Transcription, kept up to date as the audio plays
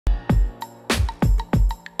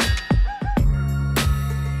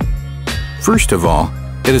First of all,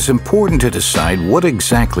 it is important to decide what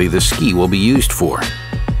exactly the ski will be used for.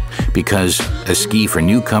 Because a ski for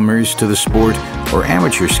newcomers to the sport or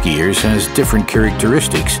amateur skiers has different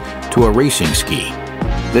characteristics to a racing ski.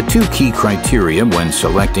 The two key criteria when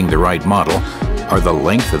selecting the right model are the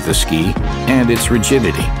length of the ski and its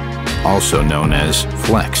rigidity, also known as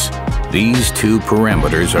flex. These two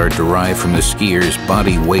parameters are derived from the skier's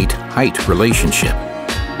body weight-height relationship.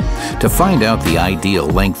 To find out the ideal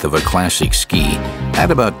length of a classic ski, add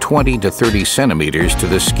about 20 to 30 centimeters to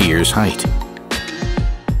the skier's height.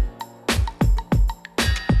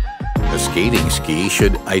 A skating ski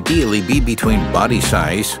should ideally be between body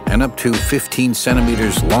size and up to 15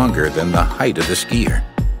 centimeters longer than the height of the skier.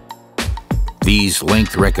 These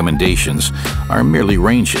length recommendations are merely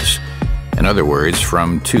ranges, in other words,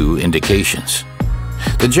 from two indications.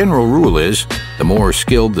 The general rule is, the more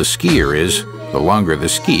skilled the skier is, the longer the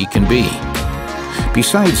ski can be.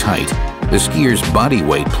 Besides height, the skier's body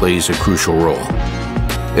weight plays a crucial role.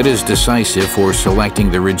 It is decisive for selecting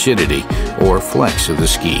the rigidity or flex of the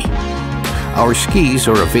ski. Our skis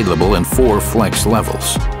are available in 4 flex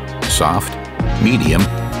levels: soft, medium,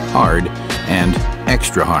 hard, and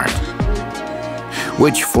extra hard.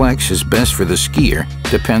 Which flex is best for the skier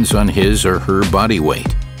depends on his or her body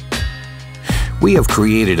weight. We have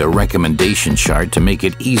created a recommendation chart to make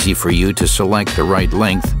it easy for you to select the right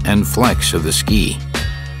length and flex of the ski.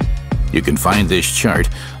 You can find this chart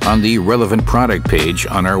on the relevant product page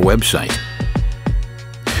on our website.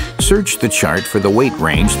 Search the chart for the weight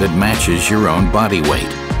range that matches your own body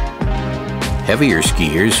weight. Heavier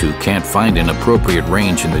skiers who can't find an appropriate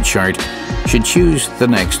range in the chart should choose the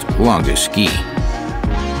next longest ski.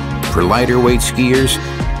 For lighter weight skiers,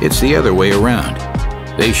 it's the other way around.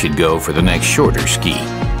 They should go for the next shorter ski.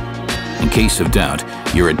 In case of doubt,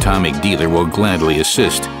 your Atomic dealer will gladly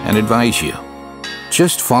assist and advise you.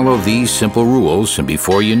 Just follow these simple rules, and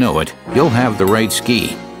before you know it, you'll have the right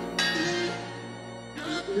ski.